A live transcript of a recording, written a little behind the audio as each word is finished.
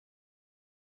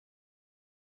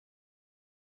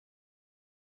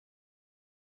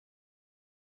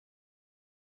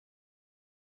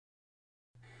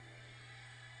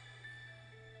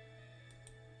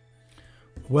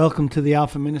Welcome to the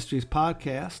Alpha Ministries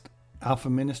podcast. Alpha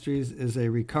Ministries is a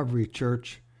recovery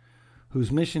church whose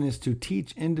mission is to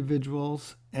teach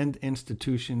individuals and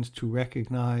institutions to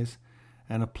recognize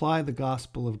and apply the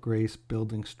gospel of grace,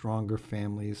 building stronger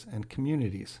families and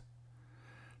communities.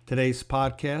 Today's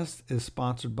podcast is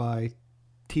sponsored by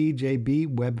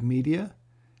TJB Web Media,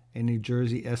 a New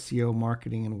Jersey SEO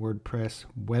marketing and WordPress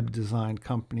web design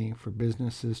company for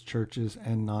businesses, churches,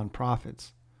 and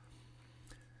nonprofits.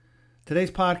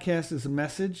 Today's podcast is a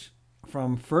message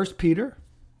from 1 Peter,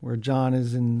 where John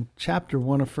is in chapter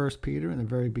 1 of 1 Peter in the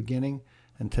very beginning,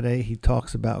 and today he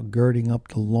talks about girding up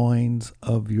the loins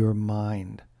of your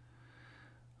mind.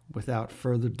 Without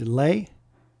further delay,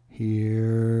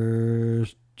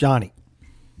 here's Johnny.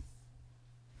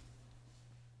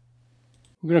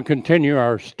 We're going to continue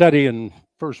our study in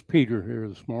 1 Peter here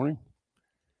this morning.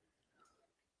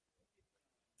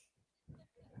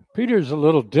 Peter's a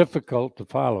little difficult to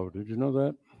follow. Did you know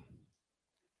that?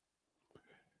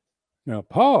 Now,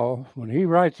 Paul, when he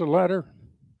writes a letter,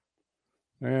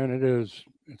 man,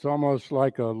 it's almost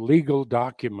like a legal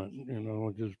document,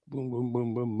 just boom, boom,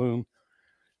 boom, boom, boom.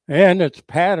 And it's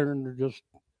patterned just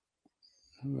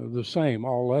the same.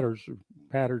 All letters are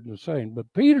patterned the same.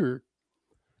 But Peter,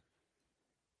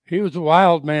 he was a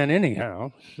wild man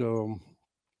anyhow, so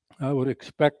I would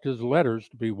expect his letters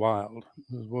to be wild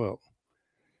as well.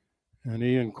 And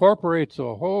he incorporates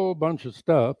a whole bunch of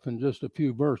stuff in just a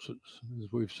few verses,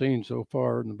 as we've seen so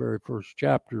far in the very first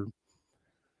chapter,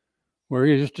 where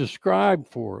he has described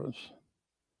for us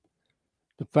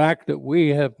the fact that we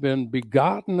have been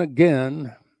begotten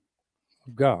again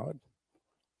of God.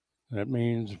 That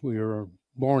means we are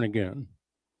born again,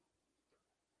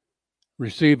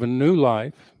 receive a new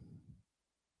life,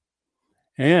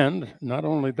 and not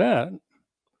only that,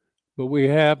 but we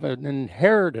have an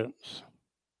inheritance.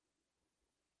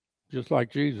 Just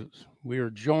like Jesus, we are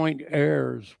joint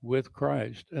heirs with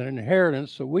Christ, an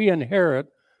inheritance, so we inherit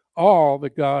all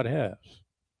that God has.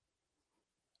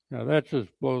 Now, that just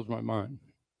blows my mind.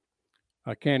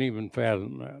 I can't even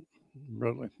fathom that,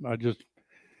 really.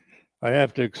 I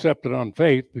have to accept it on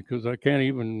faith because I can't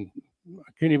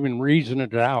even reason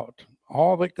it out.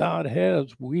 All that God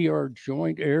has, we are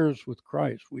joint heirs with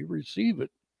Christ. We receive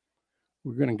it.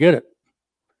 We're going to get it.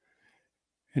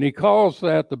 And he calls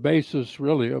that the basis,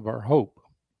 really, of our hope.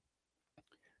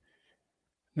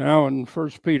 Now, in 1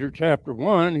 Peter chapter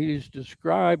 1, he's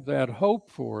described that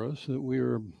hope for us, that we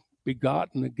are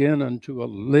begotten again unto a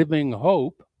living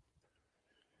hope.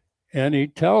 And he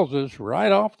tells us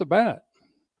right off the bat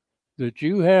that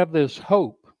you have this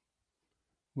hope,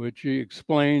 which he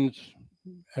explains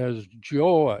as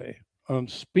joy,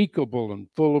 unspeakable and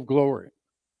full of glory,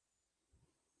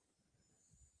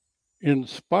 in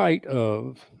spite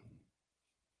of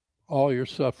all your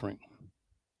suffering.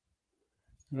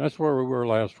 And that's where we were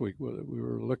last week with it. We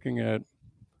were looking at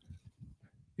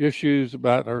issues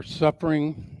about our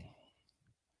suffering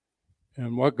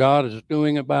and what God is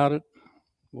doing about it,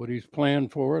 what he's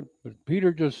planned for it. But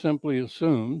Peter just simply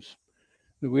assumes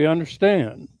that we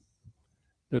understand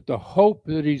that the hope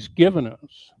that he's given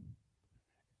us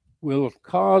will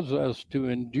cause us to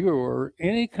endure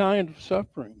any kind of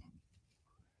suffering.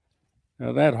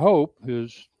 Now, that hope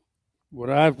is what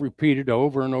I've repeated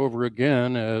over and over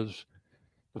again as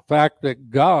the fact that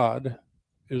God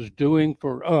is doing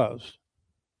for us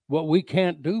what we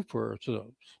can't do for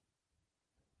ourselves.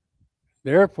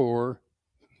 Therefore,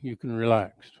 you can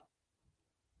relax.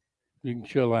 You can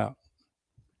chill out,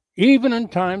 even in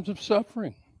times of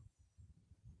suffering.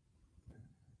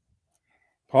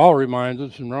 Paul reminds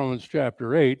us in Romans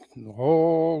chapter 8, the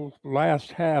whole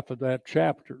last half of that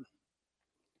chapter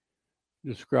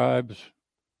describes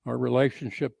our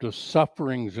relationship to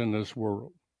sufferings in this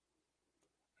world.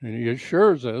 And he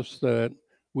assures us that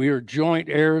we are joint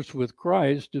heirs with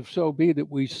Christ, if so be that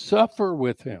we suffer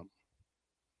with him,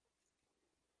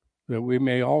 that we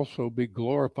may also be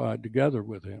glorified together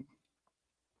with him.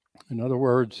 In other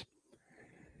words,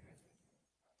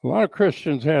 a lot of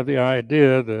Christians have the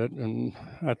idea that, and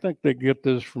I think they get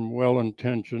this from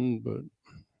well-intentioned but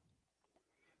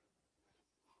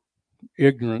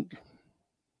ignorant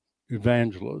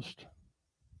evangelists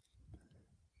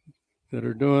that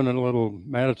are doing a little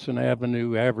Madison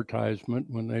Avenue advertisement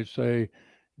when they say,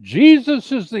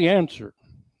 Jesus is the answer,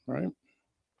 right?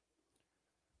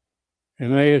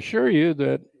 And they assure you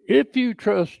that if you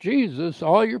trust Jesus,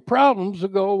 all your problems will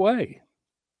go away.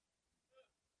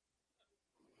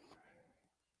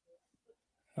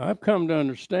 I've come to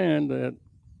understand that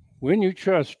when you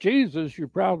trust Jesus, your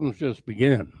problems just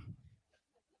begin.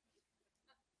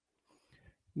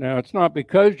 Now, it's not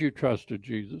because you trusted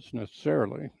Jesus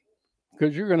necessarily.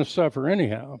 because you're going to suffer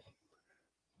anyhow.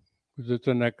 Because it's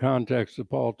in that context that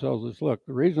Paul tells us, look,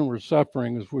 the reason we're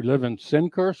suffering is we live in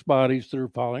sin-cursed bodies that are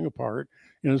falling apart,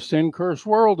 in a sin-cursed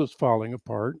world that's falling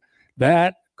apart.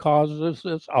 That causes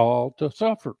us all to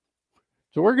suffer.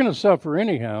 So we're going to suffer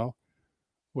anyhow,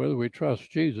 whether we trust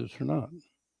Jesus or not.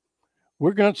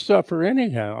 We're going to suffer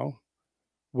anyhow,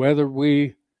 whether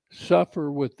we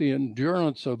suffer with the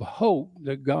endurance of hope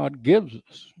that God gives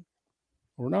us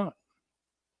or not.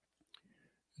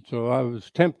 So I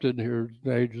was tempted here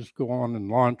today just go on and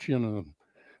launch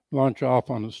off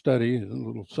on a study, a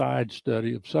little side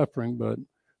study of suffering, but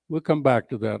we'll come back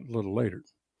to that a little later.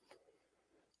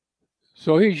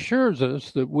 So he assures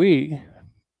us that we,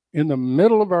 in the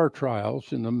middle of our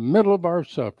trials, in the middle of our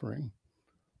suffering,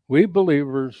 we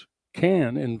believers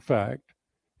can, in fact,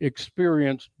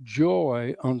 experience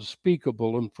joy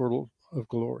unspeakable and full of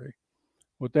glory.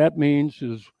 What that means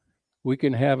is we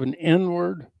can have an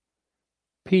inward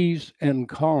peace and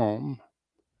calm.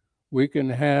 We can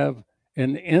have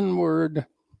an inward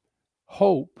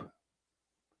hope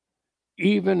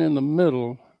even in the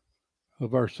middle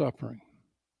of our suffering.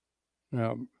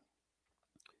 Now,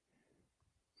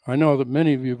 I know that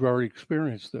many of you have already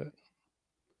experienced that,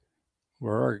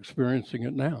 or are experiencing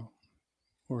it now,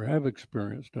 or have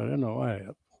experienced it. I know I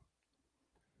have.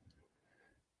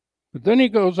 But then he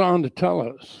goes on to tell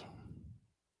us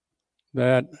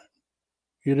that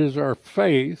it is our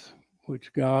faith,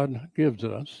 which God gives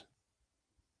us,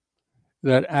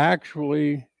 that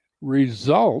actually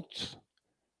results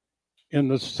in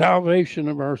the salvation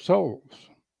of our souls.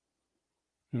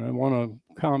 And I want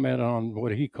to comment on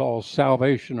what he calls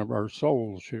salvation of our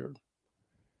souls here.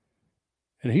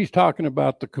 And he's talking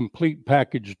about the complete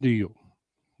package deal.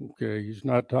 Okay, he's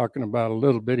not talking about a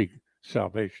little bitty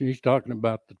salvation. He's talking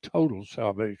about the total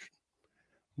salvation.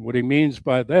 What he means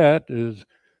by that is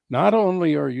not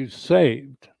only are you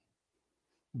saved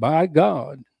by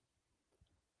God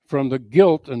from the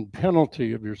guilt and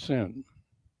penalty of your sin.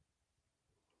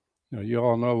 Now, you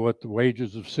all know what the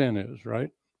wages of sin is, right?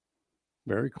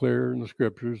 Very clear in the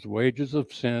scriptures. The wages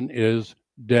of sin is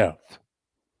death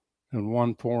in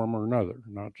one form or another,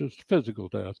 not just physical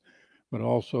death, but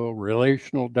also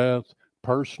relational death,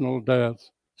 personal death,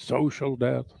 social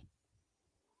death.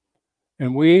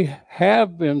 And we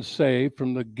have been saved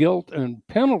from the guilt and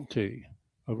penalty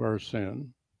of our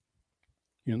sin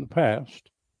in the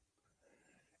past.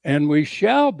 And we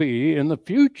shall be in the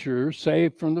future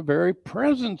saved from the very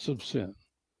presence of sin.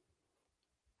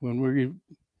 When we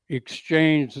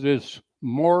exchange this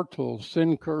mortal,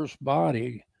 sin-cursed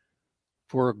body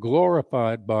for a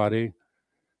glorified body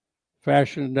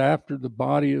fashioned after the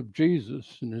body of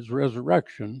Jesus in his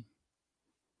resurrection,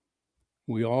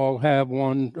 we all have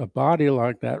a body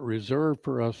like that reserved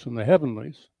for us in the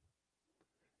heavenlies.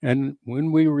 And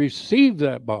when we receive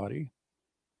that body,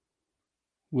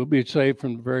 we'll be saved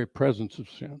from the very presence of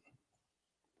sin.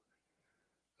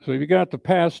 So you got the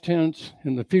past tense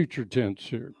and the future tense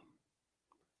here.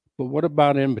 But what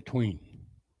about in between?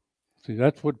 See,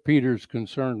 that's what Peter's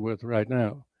concerned with right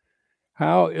now.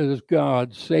 How is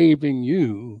God saving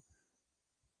you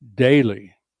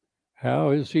daily? How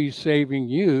is he saving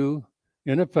you,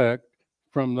 in effect,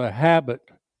 from the habit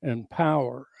and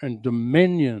power and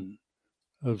dominion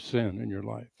of sin in your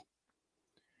life?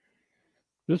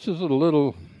 This is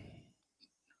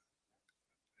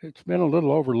it's been a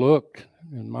little overlooked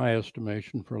in my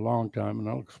estimation for a long time, and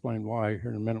I'll explain why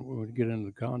here in a minute when we get into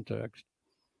the context.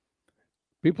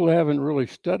 People haven't really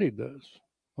studied this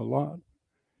a lot,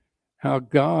 how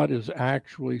God is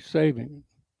actually saving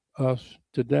us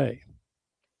today.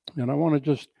 And I want to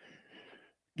just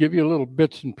give you a little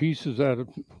bits and pieces out of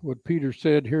what Peter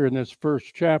said here in this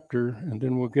first chapter, and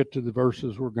then we'll get to the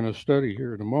verses we're going to study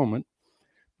here in a moment.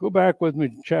 Go back with me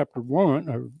to chapter 1,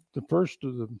 or the first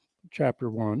of the chapter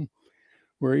 1,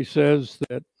 where he says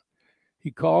that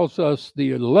he calls us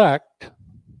the elect,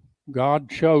 God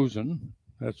chosen,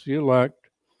 that's the elect,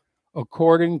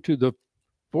 according to the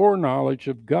foreknowledge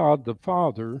of God the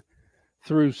Father,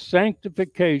 through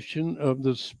sanctification of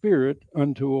the Spirit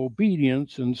unto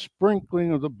obedience and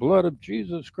sprinkling of the blood of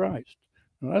Jesus Christ.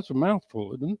 Now that's a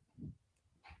mouthful, isn't it?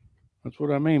 That's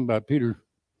what I mean by Peter.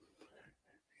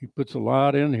 He puts a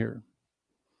lot in here.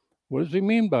 What does he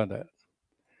mean by that?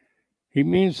 He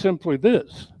means simply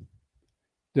this,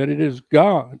 that it is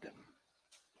God,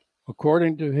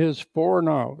 according to his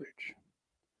foreknowledge,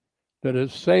 that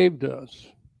has saved us,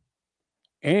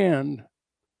 and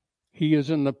he is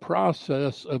in the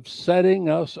process of setting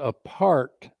us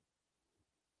apart.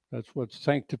 That's what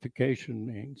sanctification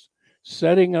means,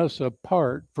 setting us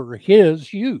apart for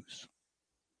his use.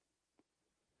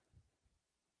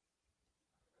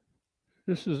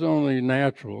 This is only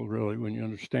natural, really, when you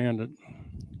understand it.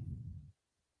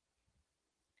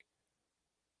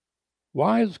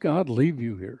 Why does God leave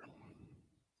you here?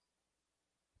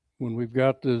 When we've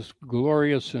got this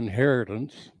glorious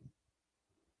inheritance,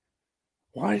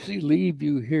 why does he leave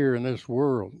you here in this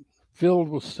world filled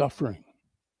with suffering?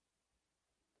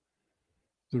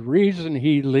 The reason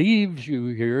he leaves you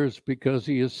here is because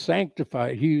he is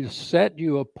sanctified. He has set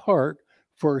you apart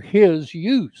for his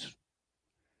use.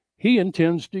 He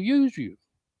intends to use you.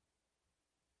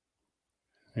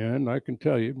 And I can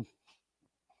tell you,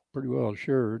 pretty well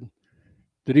assured,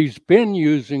 that he's been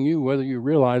using you whether you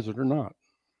realize it or not.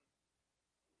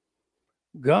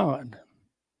 God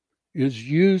is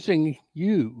using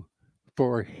you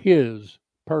for his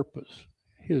purpose,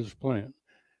 his plan.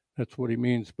 That's what he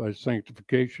means by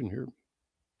sanctification here.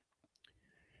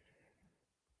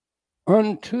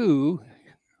 Unto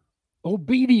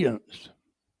obedience.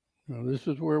 Now, this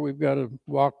is where we've got to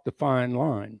walk the fine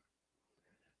line,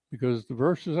 because the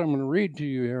verses I'm going to read to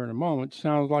you here in a moment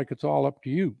sounds like it's all up to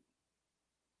you,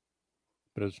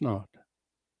 but it's not.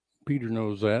 Peter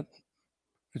knows that.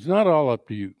 It's not all up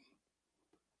to you.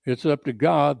 It's up to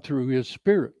God through his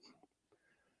Spirit.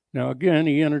 Now, again,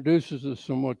 he introduces us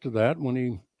somewhat to that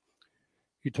when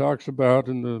he talks about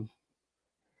in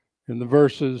the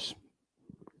verses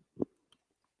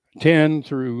 10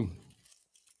 through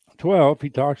 12, he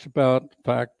talks about the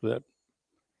fact that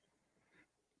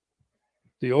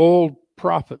the old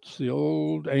prophets, the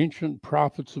old ancient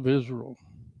prophets of Israel,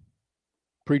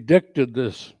 predicted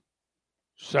this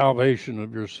salvation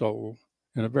of your soul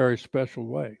in a very special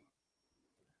way.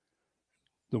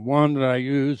 The one that I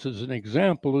use as an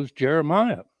example is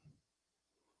Jeremiah.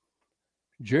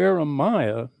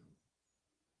 Jeremiah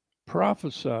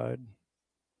prophesied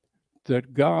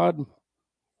that God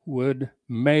would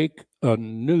make a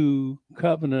new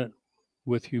covenant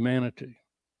with humanity.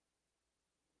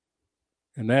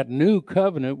 And that new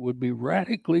covenant would be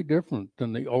radically different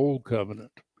than the old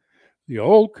covenant. The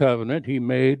old covenant he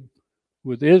made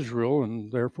with Israel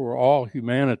and therefore all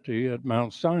humanity at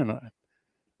Mount Sinai.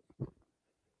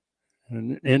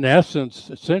 And in essence,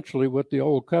 essentially what the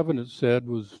old covenant said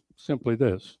was simply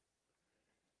this: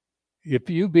 if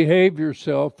you behave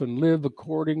yourself and live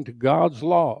according to God's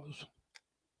laws,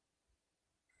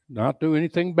 not do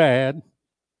anything bad,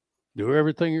 do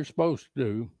everything you're supposed to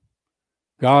do,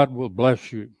 God will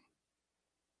bless you.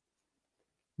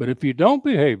 But if you don't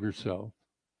behave yourself,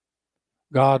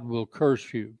 God will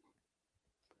curse you.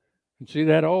 And see,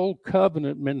 that old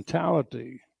covenant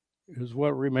mentality is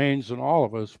what remains in all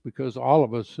of us, because all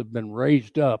of us have been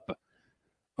raised up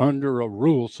under a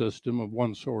rule system of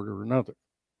one sort or another.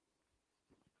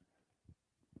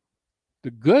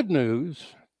 The good news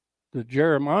that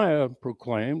Jeremiah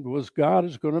proclaimed was God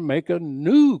is going to make a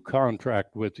new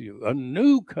contract with you, a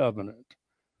new covenant,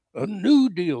 a new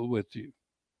deal with you.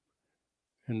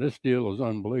 And this deal is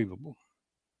unbelievable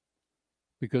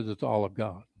because it's all of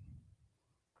God.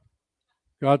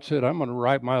 God said, I'm going to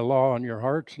write my law on your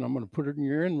hearts and I'm going to put it in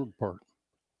your inward part.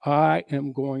 I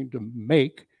am going to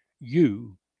make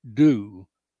you do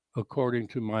according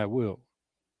to my will.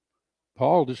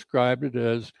 Paul described it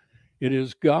as it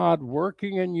is God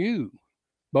working in you,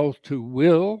 both to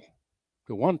will,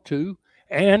 to want to,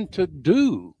 and to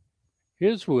do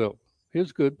his will,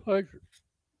 his good pleasure.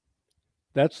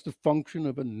 That's the function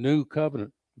of a new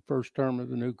covenant, the first term of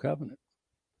the new covenant.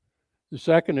 The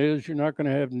second is you're not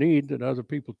going to have need that other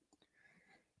people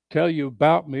tell you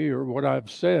about me or what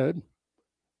I've said.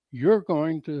 You're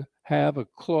going to have a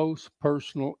close,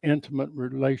 personal, intimate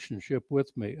relationship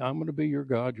with me. I'm going to be your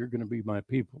God. You're going to be my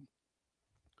people.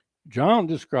 John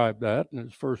described that in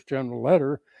his first general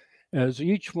letter as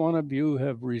each one of you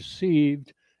have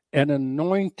received an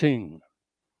anointing.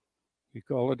 You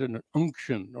call it an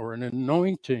unction or an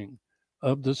anointing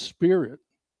of the Spirit,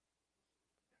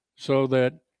 so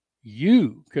that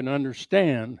you can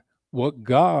understand what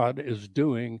God is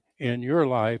doing in your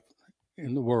life,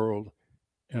 in the world,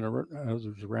 and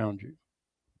others around you.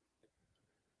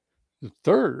 The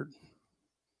third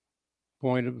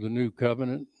point of the new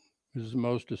covenant is the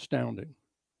most astounding.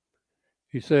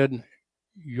 He said,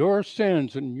 your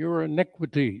sins and your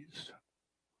iniquities,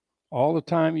 all the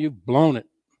time you've blown it,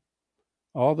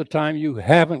 all the time you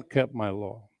haven't kept my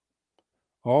law,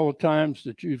 all the times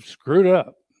that you've screwed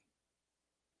up,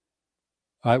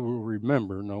 I will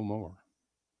remember no more.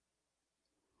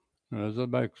 And as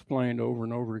I've explained over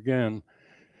and over again,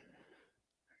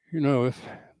 if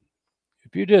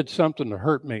you did something to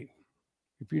hurt me,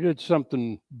 if you did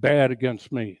something bad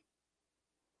against me,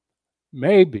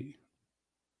 maybe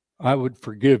I would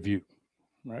forgive you,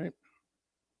 right?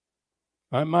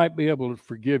 I might be able to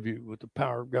forgive you with the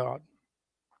power of God,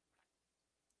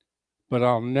 but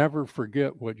I'll never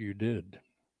forget what you did.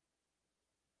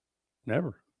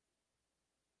 Never.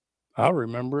 I'll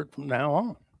remember it from now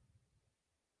on.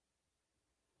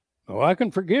 Oh, I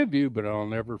can forgive you, but I'll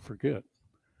never forget.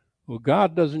 Well,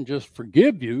 God doesn't just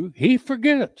forgive you, he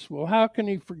forgets. Well, how can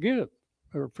he forgive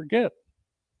or forget?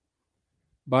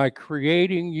 By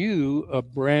creating you a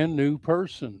brand new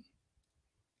person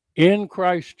in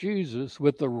Christ Jesus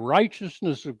with the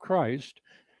righteousness of Christ,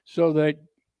 so that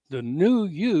the new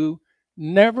you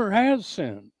never has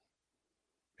sinned,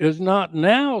 is not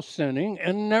now sinning,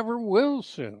 and never will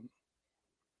sin.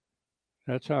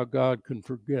 That's how God can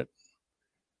forget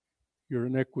your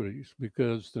iniquities,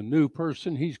 because the new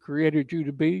person he's created you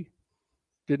to be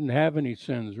didn't have any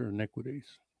sins or iniquities.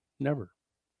 Never.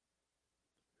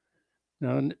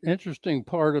 Now, an interesting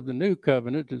part of the new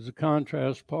covenant is the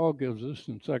contrast Paul gives us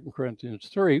in 2 Corinthians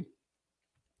 3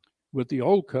 with the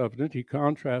old covenant. He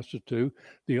contrasts it to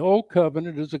the old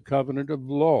covenant is a covenant of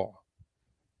law.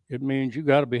 It means you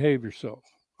got to behave yourself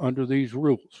under these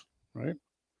rules, right?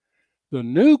 The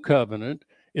new covenant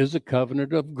is a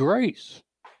covenant of grace,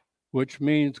 which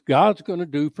means God's going to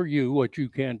do for you what you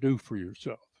can't do for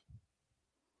yourself.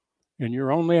 And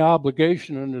your only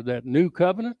obligation under that new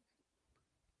covenant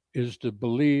is to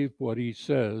believe what he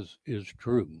says is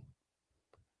true,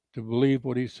 to believe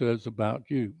what he says about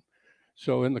you.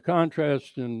 So in the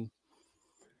contrast in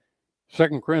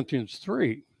 2 Corinthians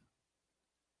 3,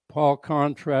 Paul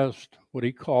contrasts what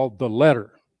he called the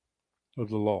letter of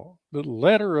the law. The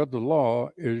letter of the law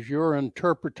is your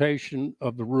interpretation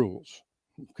of the rules,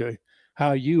 okay?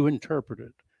 How you interpret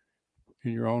it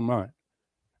in your own mind.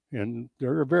 And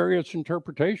there are various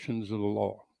interpretations of the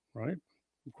law, right?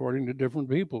 According to different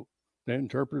people. They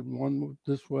interpret one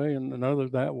this way and another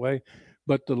that way.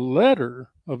 But the letter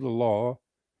of the law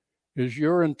is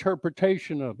your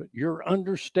interpretation of it, your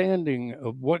understanding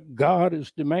of what God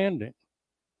is demanding.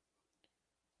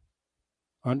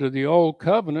 Under the old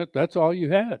covenant, that's all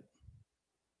you had.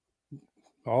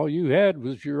 All you had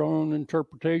was your own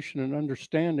interpretation and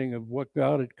understanding of what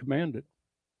God had commanded.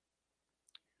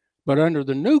 But under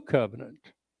the new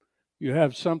covenant, you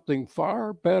have something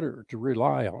far better to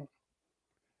rely on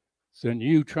than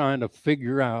you trying to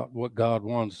figure out what God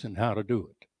wants and how to do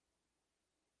it.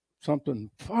 Something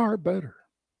far better.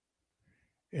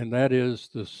 And that is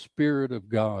the Spirit of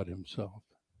God himself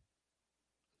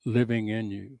living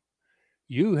in you.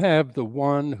 You have the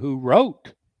one who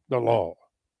wrote the law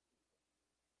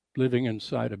living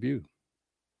inside of you.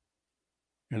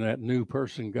 And that new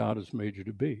person God has made you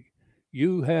to be.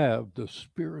 You have the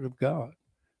Spirit of God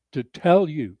to tell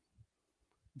you,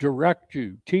 direct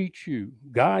you, teach you,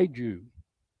 guide you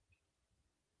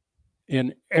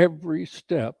in every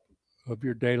step of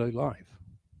your daily life.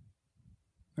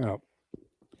 Now,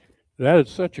 that is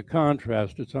such a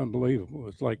contrast, it's unbelievable.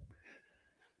 It's like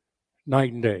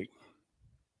night and day.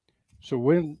 So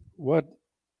what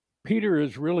Peter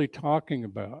is really talking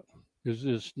about is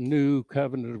this new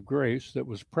covenant of grace that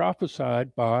was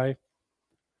prophesied by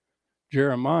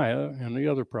Jeremiah and the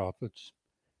other prophets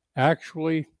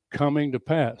actually coming to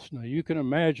pass. Now, you can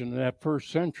imagine in that first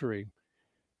century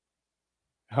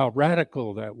how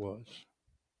radical that was,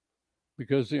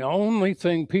 because the only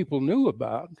thing people knew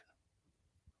about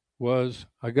was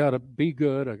I got to be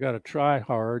good, I got to try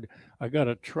hard, I got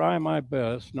to try my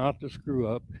best not to screw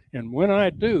up, and when I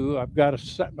do, I've got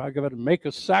to make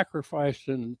a sacrifice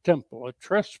in the temple, a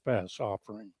trespass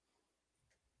offering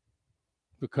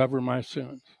to cover my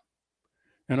sins.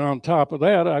 And on top of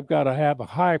that, I've got to have a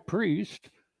high priest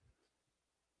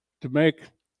to make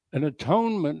an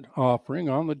atonement offering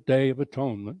on the Day of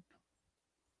Atonement,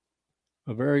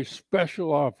 a very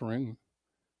special offering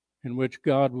in which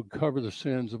God would cover the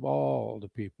sins of all the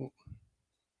people.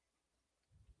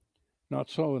 Not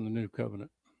so in the new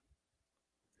covenant.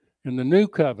 In the new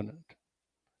covenant,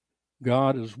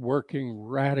 God is working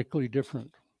radically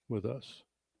different with us.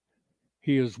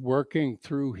 He is working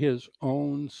through his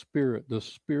own Spirit, the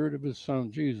Spirit of his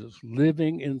Son, Jesus,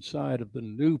 living inside of the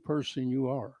new person you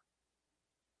are,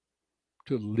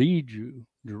 to lead you,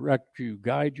 direct you,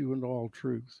 guide you into all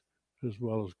truth, as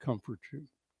well as comfort you.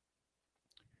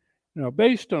 Now,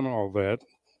 based on all that,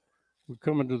 we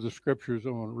come into the scriptures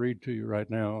I want to read to you right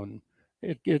now, and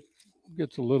it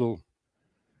gets a little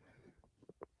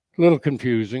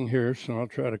confusing here, so I'll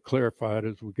try to clarify it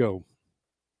as we go.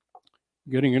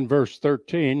 Getting in verse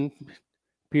 13,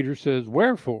 Peter says,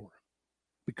 wherefore,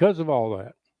 because of all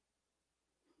that,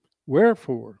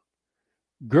 wherefore,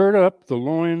 gird up the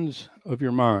loins of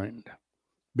your mind,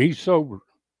 be sober,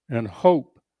 and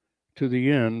hope to the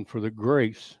end for the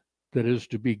grace that is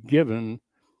to be given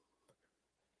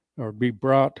or be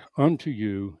brought unto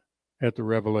you at the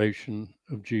revelation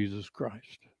of Jesus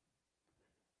Christ.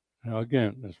 Now,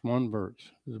 again, this one verse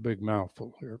is a big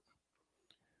mouthful here.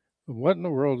 But what in the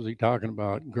world is he talking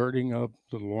about? Girding up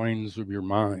the loins of your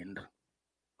mind.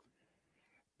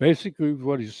 Basically,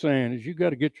 what he's saying is you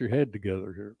got to get your head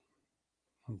together here.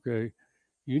 Okay?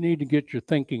 You need to get your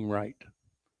thinking right.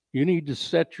 You need to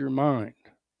set your mind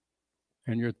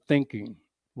and your thinking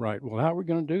right. Well, how are we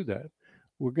going to do that?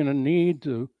 We're going to need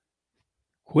to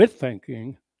quit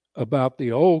thinking about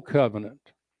the old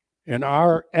covenant and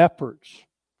our efforts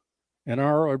and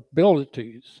our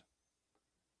abilities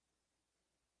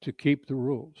to keep the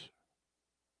rules.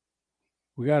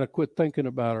 We got to quit thinking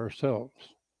about ourselves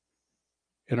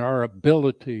and our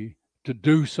ability to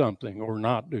do something or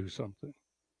not do something.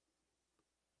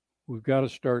 We've got to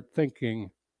start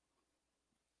thinking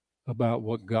about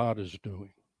what God is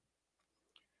doing.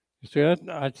 You see,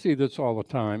 I see this all the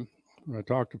time when I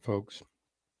talk to folks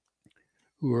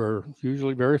who are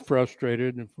usually very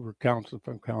frustrated. If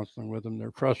I'm counseling with them,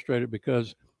 they're frustrated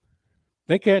because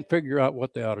they can't figure out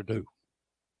what they ought to do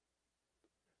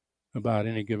about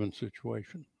any given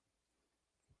situation,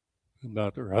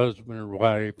 about their husband or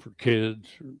wife or kids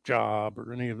or job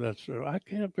or any of that stuff. I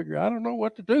don't know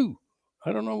what to do.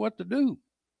 I don't know what to do.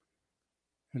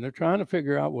 And they're trying to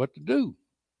figure out what to do.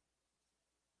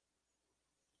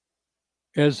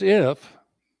 As if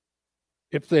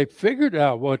they figured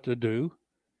out what to do,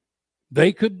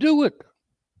 they could do it.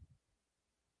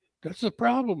 That's the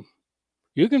problem.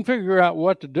 You can figure out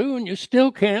what to do and you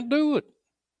still can't do it.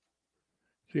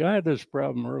 See, I had this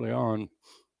problem early on,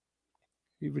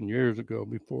 even years ago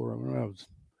before when I was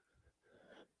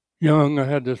young. I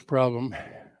had this problem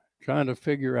trying to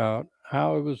figure out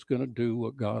how I was going to do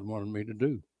what God wanted me to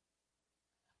do.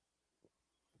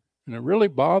 And it really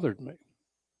bothered me.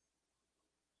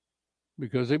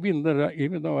 Because even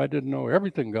though I didn't know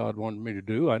everything God wanted me to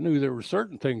do, I knew there were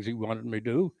certain things he wanted me to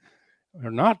do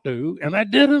or not do, and I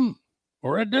did them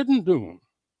or I didn't do them.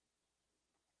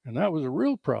 And that was a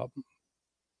real problem.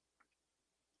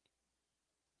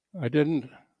 I didn't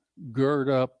gird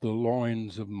up the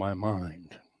loins of my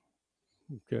mind.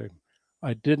 Okay.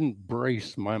 I didn't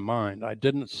brace my mind. I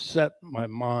didn't set my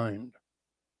mind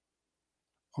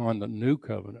on the new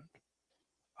covenant.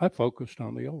 I focused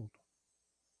on the old.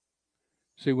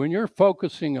 See, when you're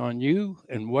focusing on you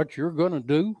and what you're going to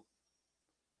do,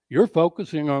 you're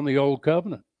focusing on the old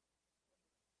covenant.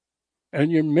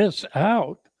 And you miss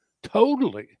out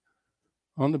totally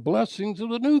on the blessings of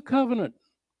the new covenant.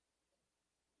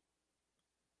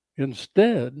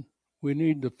 Instead, we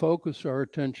need to focus our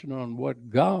attention on what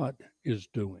God is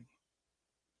doing,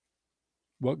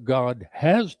 what God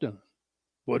has done,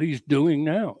 what he's doing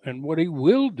now, and what he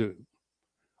will do.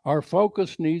 Our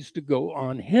focus needs to go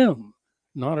on him,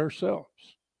 not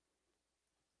ourselves.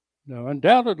 Now,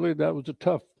 undoubtedly, that was a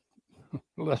tough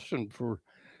lesson for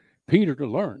Peter to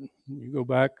learn. You go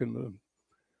back in the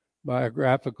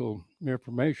biographical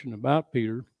information about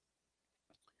Peter,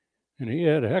 and he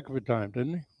had a heck of a time,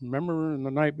 didn't he? Remember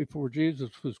the night before Jesus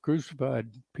was crucified,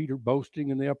 Peter boasting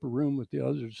in the upper room with the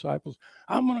other disciples,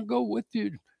 I'm going to go with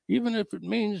you, even if it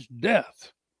means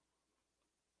death.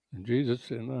 And Jesus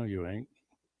said, no, you ain't.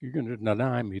 You're going to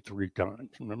deny me 3 times.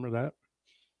 Remember that?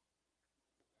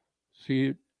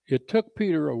 See, it took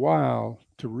Peter a while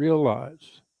to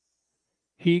realize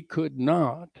he could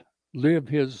not live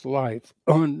his life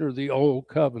under the old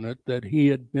covenant that he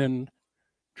had been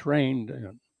trained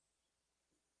in.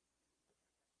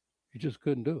 He just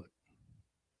couldn't do it.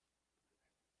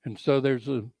 And so there's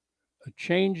a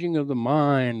changing of the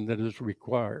mind that is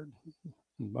required.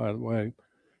 And by the way,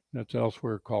 that's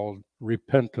elsewhere called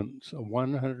repentance, a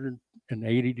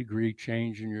 180-degree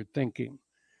change in your thinking.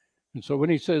 And so when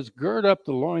he says, gird up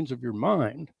the loins of your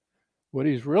mind, what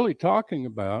he's really talking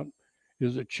about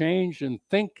is a change in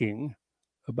thinking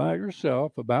about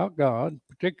yourself, about God,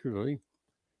 particularly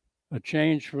a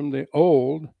change from the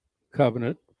old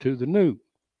covenant to the new.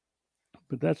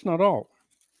 But that's not all.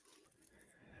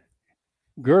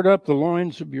 Gird up the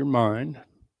loins of your mind,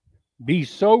 be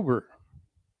sober,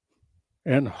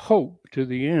 and hope to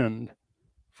the end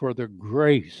for the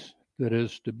grace that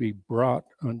is to be brought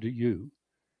unto you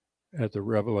at the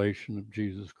revelation of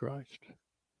Jesus Christ.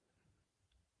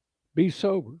 Be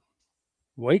sober.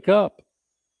 Wake up.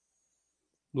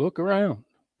 Look around.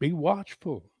 Be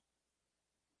watchful.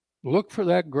 Look for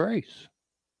that grace.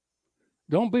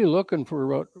 Don't be looking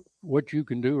for what you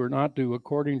can do or not do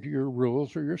according to your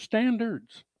rules or your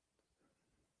standards.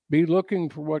 Be looking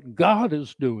for what God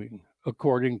is doing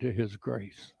according to his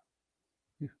grace.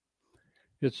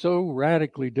 It's so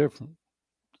radically different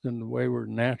than the way we're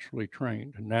naturally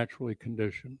trained and naturally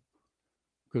conditioned.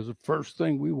 Because the first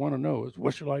thing we want to know is,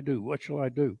 what shall I do? What shall I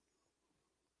do?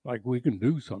 Like we can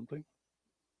do something.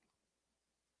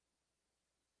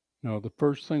 No, the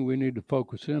first thing we need to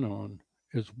focus in on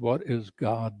is, what is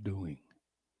God doing?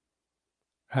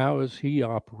 How is he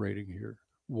operating here?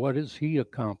 What is he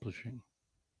accomplishing?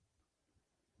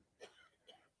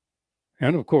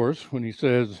 And of course, when he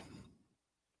says,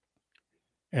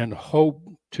 and hope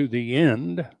to the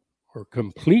end, or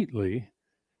completely,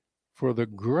 for the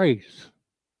grace,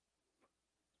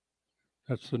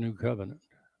 that's the new covenant,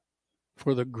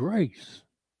 for the grace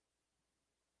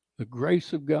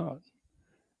of God.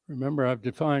 Remember, I've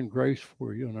defined grace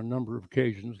for you on a number of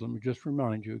occasions. Let me just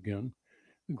remind you again.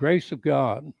 The grace of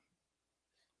God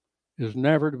is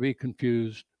never to be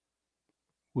confused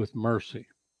with mercy.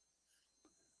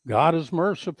 God is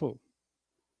merciful.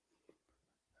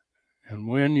 And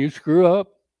when you screw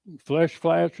up, flesh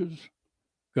flashes,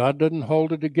 God doesn't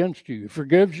hold it against you. He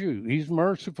forgives you. He's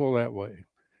merciful that way.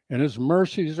 And his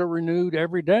mercies are renewed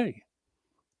every day.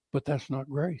 But that's not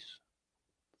grace.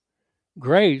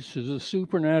 Grace is a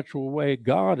supernatural way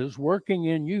God is working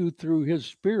in you through his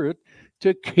Spirit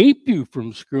to keep you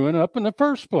from screwing up in the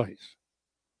first place.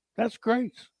 That's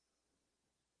grace.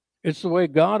 It's the way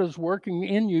God is working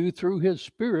in you through his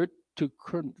Spirit to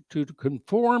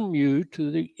conform you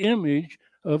to the image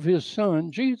of his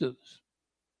Son, Jesus.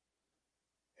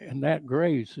 And that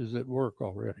grace is at work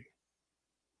already.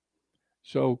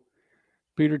 So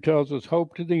Peter tells us,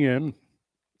 hope to the end,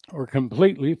 or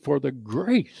completely, for the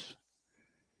grace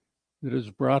that is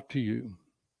brought to you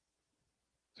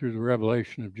through the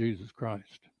revelation of Jesus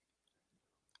Christ.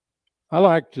 I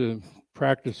like to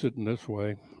practice it in this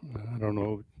way. I don't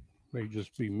know, it may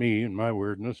just be me and my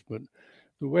weirdness, but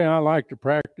the way I like to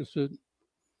practice it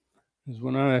is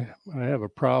when I have a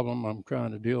problem I'm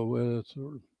trying to deal with,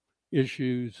 or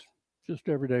issues, just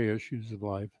everyday issues of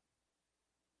life.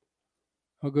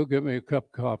 I'll go get me a cup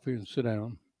of coffee and sit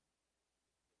down.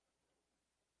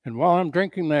 And while I'm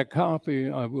drinking that coffee,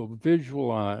 I will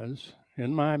visualize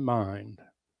in my mind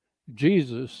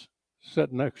Jesus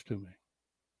sitting next to me,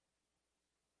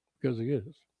 because he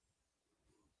is.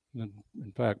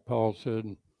 In fact, Paul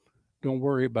said, don't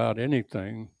worry about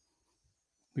anything,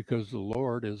 because the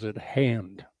Lord is at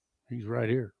hand. He's right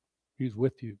here. He's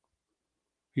with you.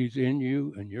 He's in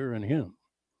you and you're in him.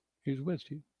 He's with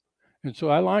you. And so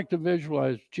I like to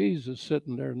visualize Jesus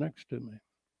sitting there next to me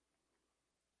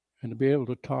and to be able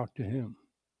to talk to him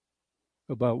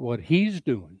about what he's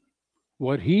doing,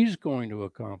 what he's going to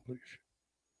accomplish.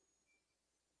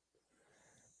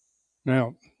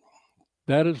 Now,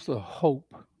 that is the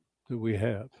hope that we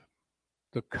have,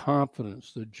 the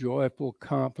confidence, the joyful,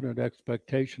 confident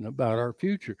expectation about our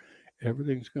future.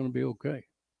 Everything's going to be okay.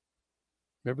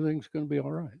 Everything's going to be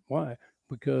all right. Why?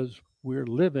 Because we're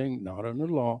living not under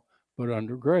law, but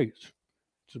under grace.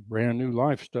 It's a brand new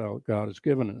lifestyle that God has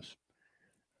given us.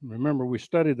 Remember, we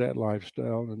studied that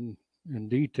lifestyle in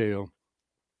detail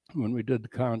when we did the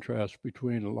contrast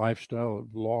between a lifestyle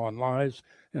of law and lies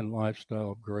and a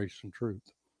lifestyle of grace and truth,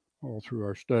 all through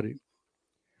our study.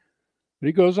 But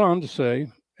he goes on to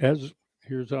say,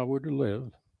 here's how we're to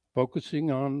live,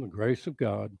 focusing on the grace of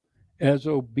God as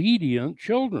obedient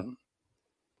children.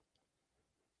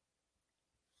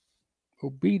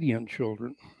 Obedient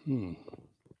children. Wonder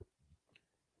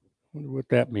what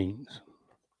that means.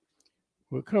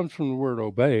 Well, it comes from the word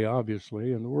obey,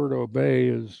 obviously, and the word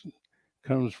obey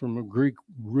comes from a Greek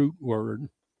root word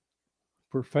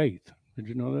for faith. Did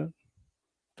you know that?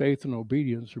 Faith and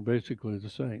obedience are basically the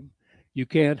same. You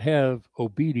can't have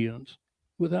obedience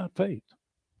without faith.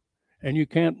 And you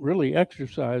can't really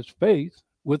exercise faith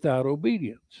without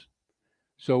obedience.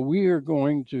 So we are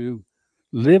going to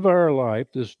live our life,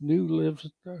 this new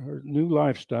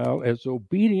lifestyle, as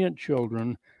obedient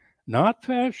children, not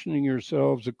fashioning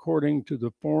yourselves according to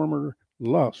the former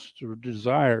lusts or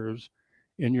desires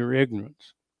in your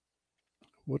ignorance.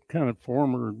 What kind of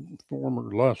former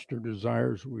lust or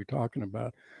desires are we talking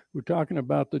about? We're talking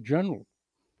about the general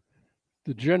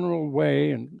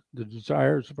way and the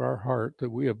desires of our heart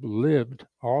that we have lived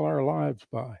all our lives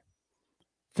by,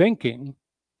 thinking,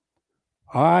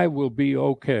 I will be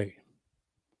okay.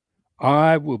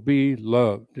 I will be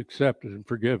loved, accepted, and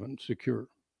forgiven, secure.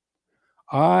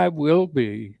 I will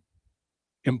be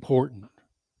important.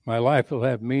 My life will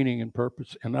have meaning and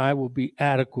purpose, and I will be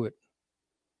adequate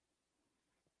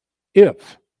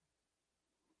if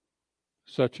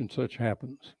such and such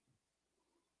happens.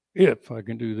 If I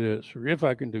can do this, or if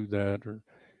I can do that, or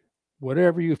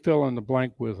whatever you fill in the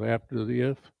blank with after the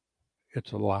if,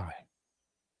 it's a lie.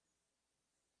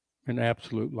 An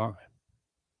absolute lie.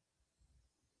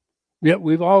 Yet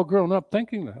we've all grown up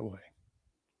thinking that way.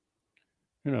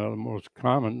 You know, the most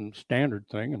common standard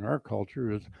thing in our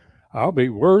culture is, I'll be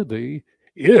worthy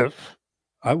if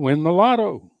I win the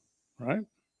lotto, right?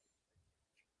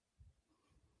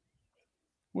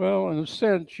 Well, in a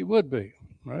sense, you would be,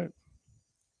 right?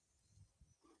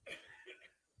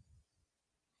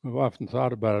 I've often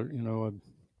thought about it, you know,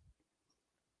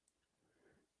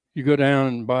 you go down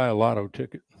and buy a lotto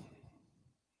ticket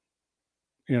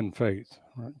in faith,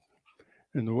 right?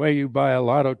 And the way you buy a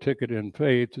lotto ticket in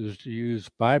faith is to use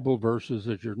Bible verses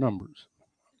as your numbers.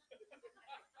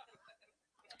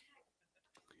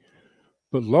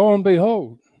 But lo and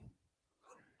behold,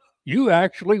 you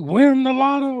actually win the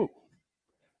lotto.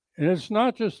 And it's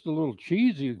not just a little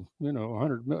cheesy, you know,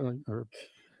 $100 million or $1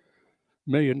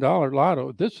 million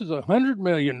lotto. This is $100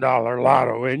 million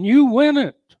lotto, and you win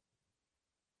it.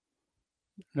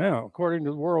 Now, according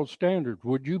to the world standard,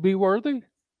 would you be worthy?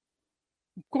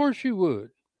 Of course you would.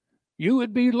 You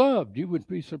would be loved. You would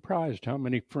be surprised how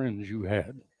many friends you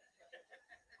had.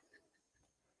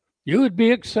 You would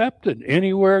be accepted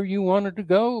anywhere you wanted to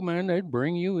go, man. They'd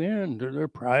bring you in to their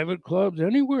private clubs,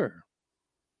 anywhere.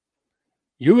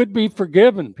 You would be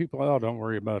forgiven. People, oh, don't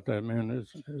worry about that, man.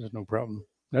 There's no problem.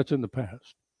 That's in the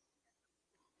past.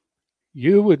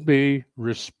 You would be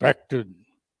respected,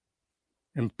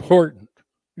 important.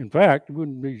 In fact, it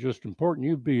wouldn't be just important.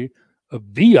 You'd be a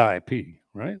VIP,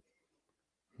 right?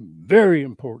 Very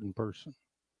important person.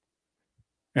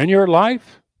 And your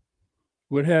life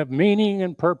would have meaning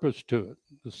and purpose to it.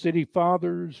 The city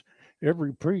fathers,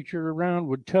 every preacher around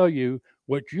would tell you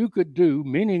what you could do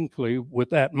meaningfully with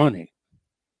that money.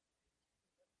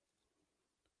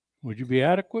 Would you be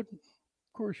adequate?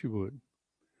 Of course you would.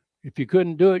 If you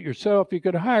couldn't do it yourself, you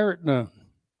could hire it done.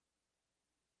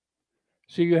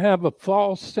 So you have a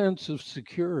false sense of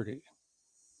security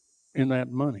in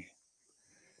that money.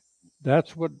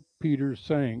 That's what Peter's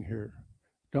saying here.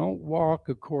 Don't walk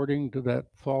according to that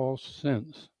false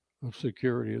sense of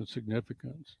security and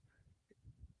significance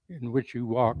in which you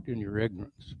walked in your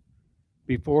ignorance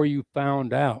before you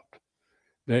found out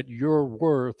that your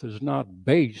worth is not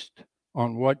based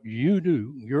on what you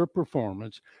do, your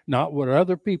performance, not what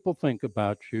other people think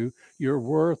about you. Your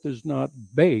worth is not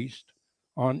based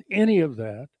on any of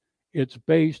that. It's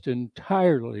based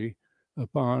entirely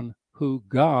upon who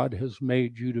God has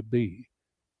made you to be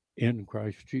in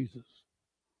Christ Jesus.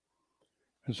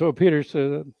 And so Peter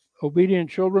said, obedient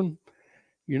children,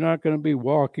 you're not going to be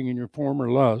walking in your former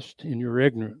lust, in your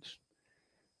ignorance.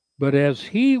 But as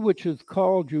he which hath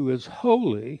called you is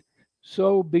holy,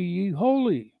 so be ye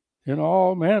holy in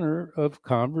all manner of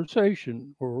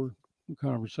conversation, or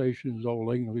conversation is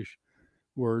old English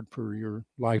word for your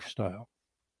lifestyle,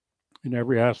 in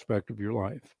every aspect of your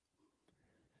life.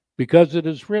 Because it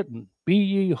is written, be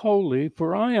ye holy,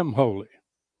 for I am holy.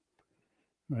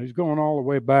 Now, he's going all the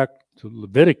way back to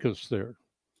Leviticus there,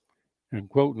 and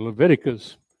quoting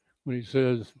Leviticus when he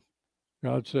says,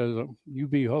 God says, you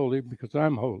be holy because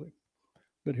I'm holy.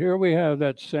 But here we have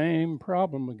that same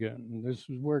problem again, and this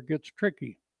is where it gets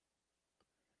tricky.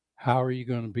 How are you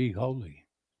going to be holy?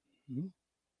 It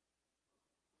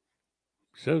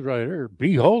says right here,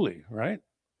 be holy, right?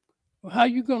 Well, how are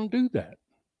you going to do that?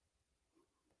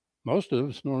 Most of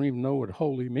us don't even know what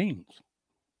holy means.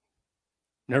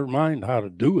 Never mind how to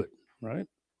do it, right?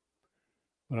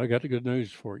 But I got the good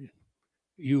news for you.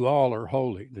 You all are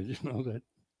holy. Did you know that?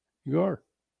 You are.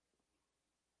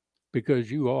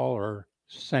 Because you all are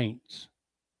saints.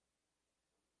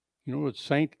 You know what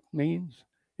saint means?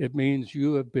 It means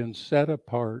you have been set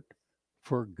apart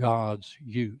for God's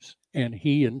use, and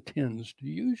he intends to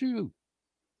use you.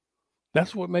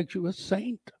 That's what makes you a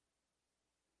saint.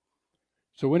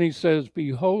 So when he says be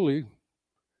holy,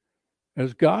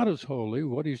 as God is holy,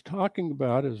 what he's talking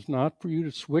about is not for you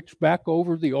to switch back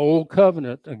over the old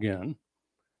covenant again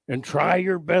and try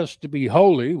your best to be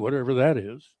holy, whatever that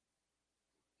is.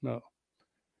 No.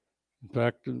 In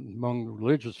fact, among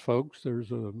religious folks,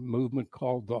 there's a movement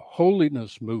called the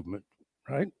holiness movement,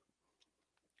 right?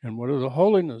 And what does the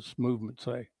holiness movement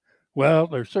say? Well,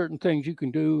 there's certain things you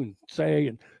can do and say,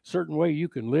 and certain way you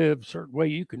can live, certain way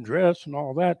you can dress, and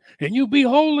all that, and you'll be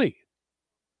holy.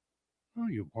 No,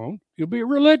 you won't. You'll be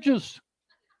religious.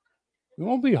 You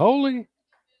won't be holy.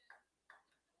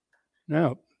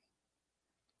 Now,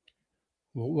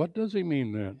 well, what does he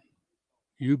mean then?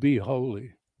 You be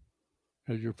holy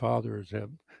as your Father is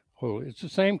holy. It's the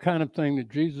same kind of thing that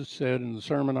Jesus said in the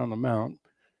Sermon on the Mount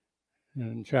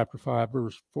in chapter 5,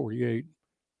 verse 48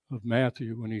 of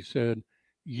Matthew, when he said,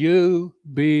 you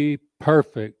be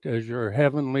perfect as your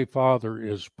heavenly Father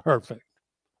is perfect.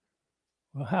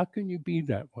 Well, how can you be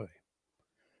that way?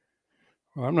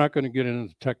 Well, I'm not going to get into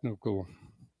the technical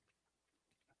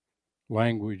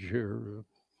language here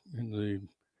in the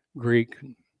Greek,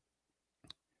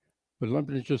 but let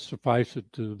me just suffice it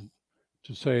to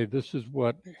say this is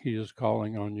what he is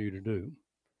calling on you to do.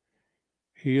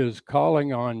 He is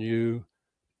calling on you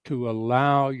to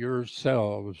allow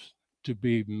yourselves to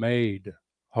be made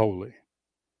holy.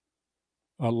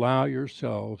 Allow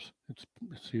yourselves,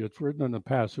 it's written in the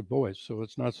passive voice, so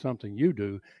it's not something you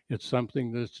do, it's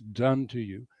something that's done to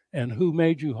you. And who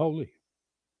made you holy?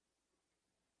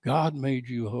 God made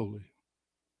you holy.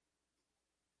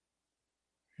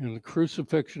 In the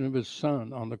crucifixion of his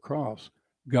son on the cross,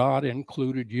 God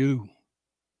included you.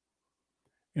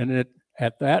 And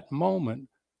at that moment,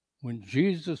 when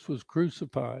Jesus was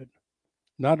crucified,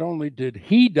 not only did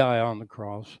he die on the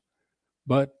cross,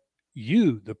 but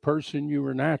you, the person you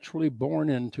were naturally born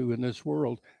into in this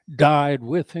world, died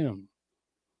with him.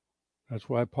 That's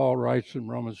why Paul writes in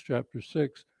Romans chapter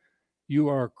 6, you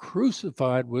are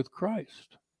crucified with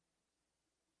Christ,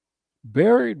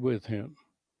 buried with him.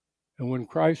 And when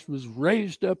Christ was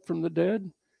raised up from the dead,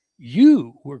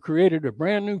 you were created a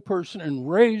brand new person and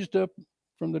raised up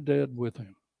from the dead with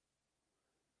him.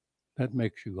 That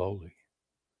makes you holy,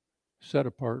 set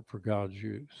apart for God's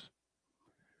use.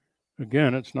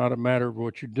 Again, it's not a matter of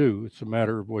what you do, it's a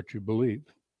matter of what you believe.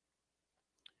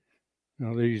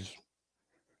 Now, these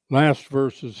last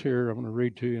verses here, I'm going to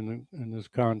read to you in this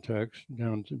context,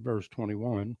 down to verse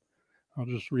 21. I'll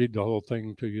just read the whole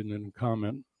thing to you and then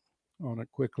comment on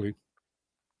it quickly.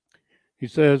 He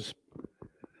says,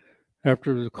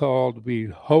 after the call to be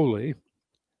holy,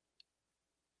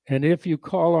 and if you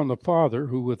call on the Father,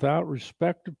 who without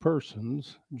respect of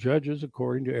persons judges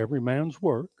according to every man's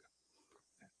work,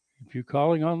 if you're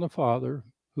calling on the Father,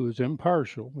 who is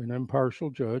impartial, an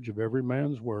impartial judge of every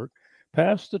man's work,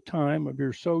 pass the time of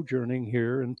your sojourning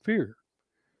here in fear.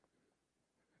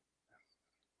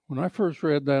 When I first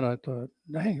read that, I thought,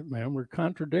 dang it, man, we're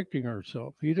contradicting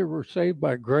ourselves. Either we're saved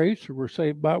by grace or we're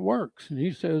saved by works. And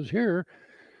he says here,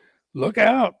 look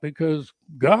out, because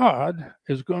God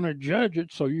is going to judge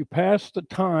it, so you pass the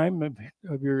time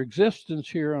of your existence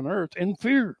here on earth in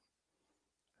fear.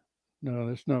 No,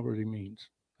 that's not what he means.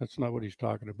 That's not what he's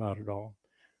talking about at all.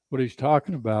 What he's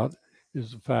talking about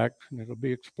is the fact, and it'll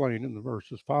be explained in the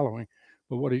verses following,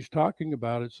 but what he's talking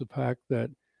about is the fact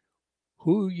that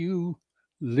who you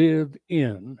live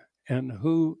in and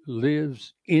who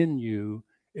lives in you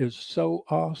is so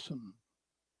awesome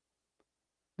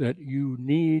that you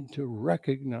need to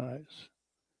recognize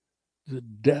the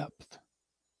depth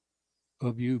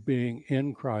of you being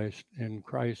in Christ and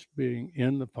Christ being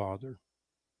in the Father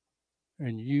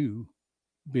and you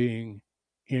being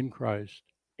in Christ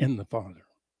in the Father.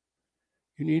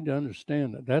 You need to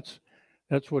understand that.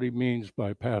 That's what he means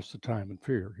by pass the time in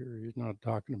fear here. He's not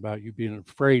talking about you being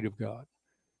afraid of God.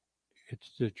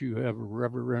 It's that you have a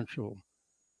reverential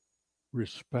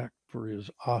respect for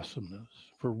his awesomeness,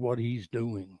 for what he's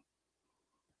doing.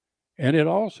 And it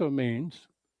also means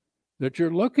that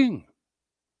you're watching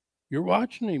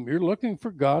him, you're looking for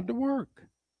God to work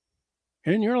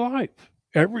in your life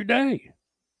every day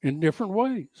in different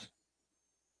ways.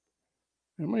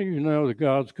 How many of you know that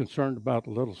God's concerned about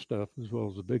the little stuff as well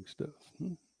as the big stuff?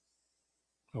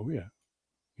 Oh, yeah,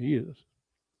 he is.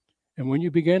 And when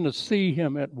you begin to see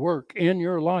him at work in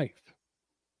your life,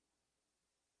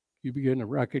 you begin to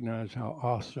recognize how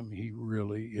awesome he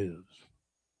really is.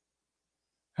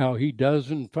 How he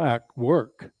does, in fact,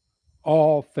 work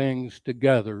all things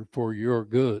together for your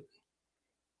good.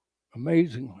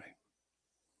 Amazingly.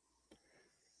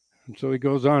 And so he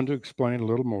goes on to explain a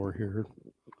little more here.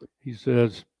 He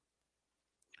says,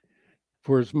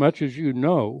 for as much as you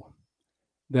know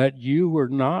that you were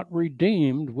not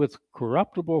redeemed with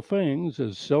corruptible things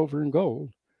as silver and gold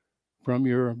from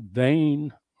your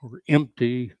vain or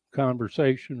empty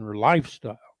conversation or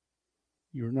lifestyle.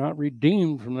 You're not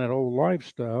redeemed from that old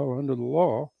lifestyle under the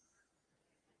law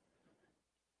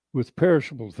with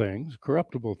perishable things,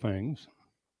 corruptible things,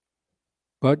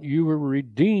 but you were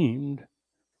redeemed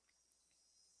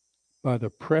by the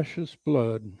precious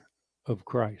blood of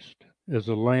Christ as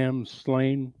a lamb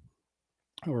slain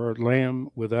or a lamb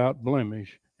without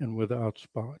blemish and without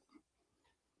spot.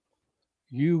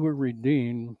 You were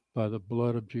redeemed by the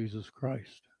blood of Jesus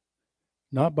Christ,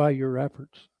 not by your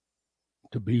efforts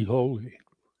to be holy,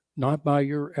 not by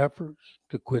your efforts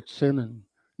to quit sinning,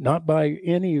 not by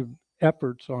any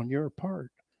efforts on your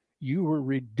part. You were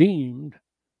redeemed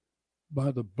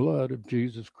by the blood of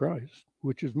Jesus Christ,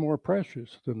 which is more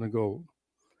precious than the gold.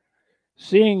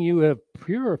 Seeing you have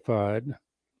purified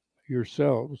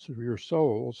yourselves or your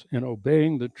souls in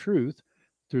obeying the truth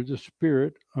through the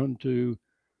Spirit unto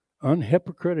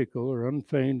unhypocritical or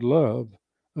unfeigned love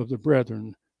of the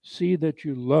brethren, see that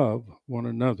you love one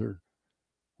another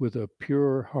with a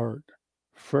pure heart,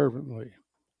 fervently,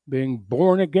 being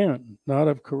born again, not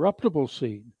of corruptible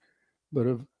seed, but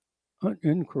of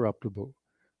incorruptible,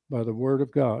 by the word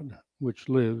of God, which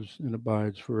lives and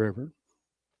abides forever.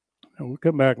 Now, we'll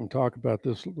come back and talk about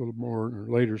this a little more in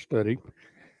a later study,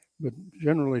 but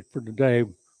generally for today,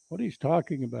 what he's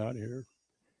talking about here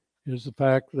is the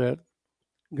fact that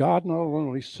God not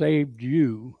only saved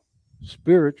you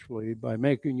spiritually by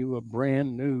making you a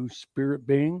brand new spirit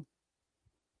being,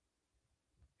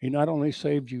 he not only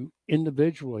saved you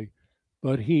individually,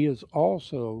 but he has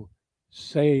also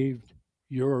saved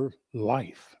your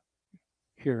life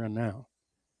here and now.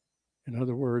 In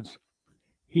other words,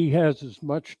 he has as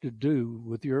much to do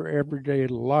with your everyday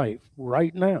life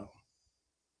right now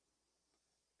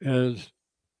as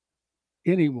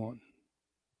anyone.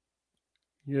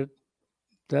 Yet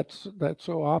that's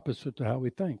so opposite to how we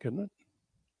think, isn't it?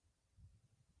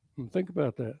 And think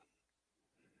about that.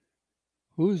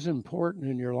 Who's important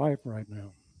in your life right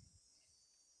now?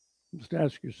 Just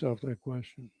ask yourself that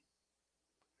question.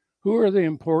 Who are the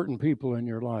important people in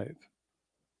your life?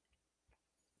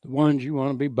 The ones you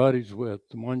want to be buddies with,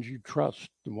 the ones you trust,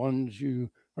 the ones you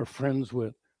are friends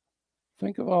with.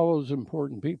 Think of all those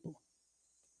important people.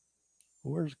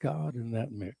 Where's God in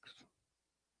that mix?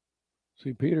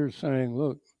 See, Peter's saying,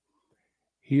 look,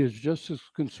 he is just as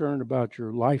concerned about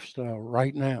your lifestyle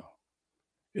right now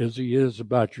as he is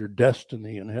about your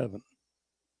destiny in heaven.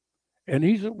 And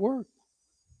he's at work.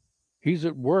 He's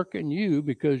at work in you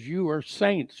because you are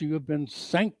saints. You have been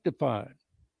sanctified,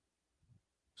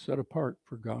 set apart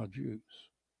for God's use.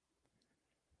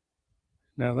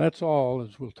 Now, that's all,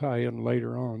 as we'll tie in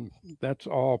later on, that's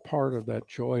all part of that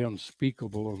joy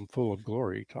unspeakable and full of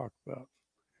glory he talked about.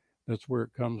 That's where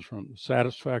it comes from, the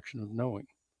satisfaction of knowing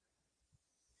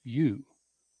you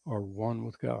are one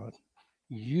with God.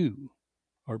 You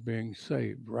are being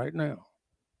saved right now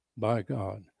by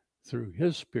God through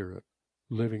his Spirit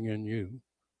living in you,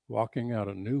 walking out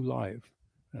a new life,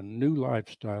 a new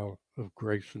lifestyle of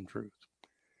grace and truth.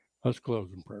 Let's close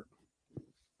in prayer.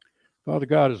 Father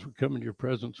God, as we come into your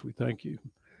presence, we thank you.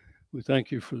 We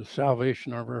thank you for the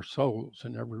salvation of our souls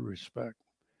in every respect.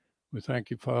 We thank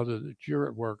you, Father, that you're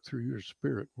at work through your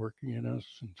Spirit, working in us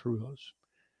and through us.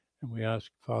 And we ask,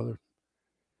 Father,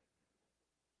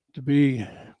 to be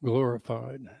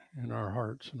glorified in our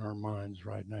hearts and our minds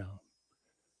right now.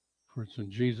 For it's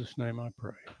in Jesus' name I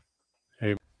pray.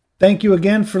 Amen. Thank you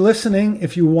again for listening.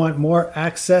 If you want more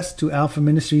access to Alpha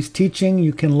Ministries teaching,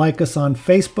 you can like us on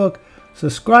Facebook,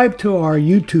 subscribe to our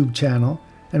YouTube channel,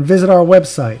 and visit our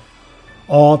website.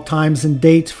 All times and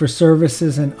dates for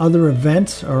services and other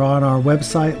events are on our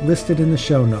website listed in the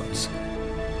show notes.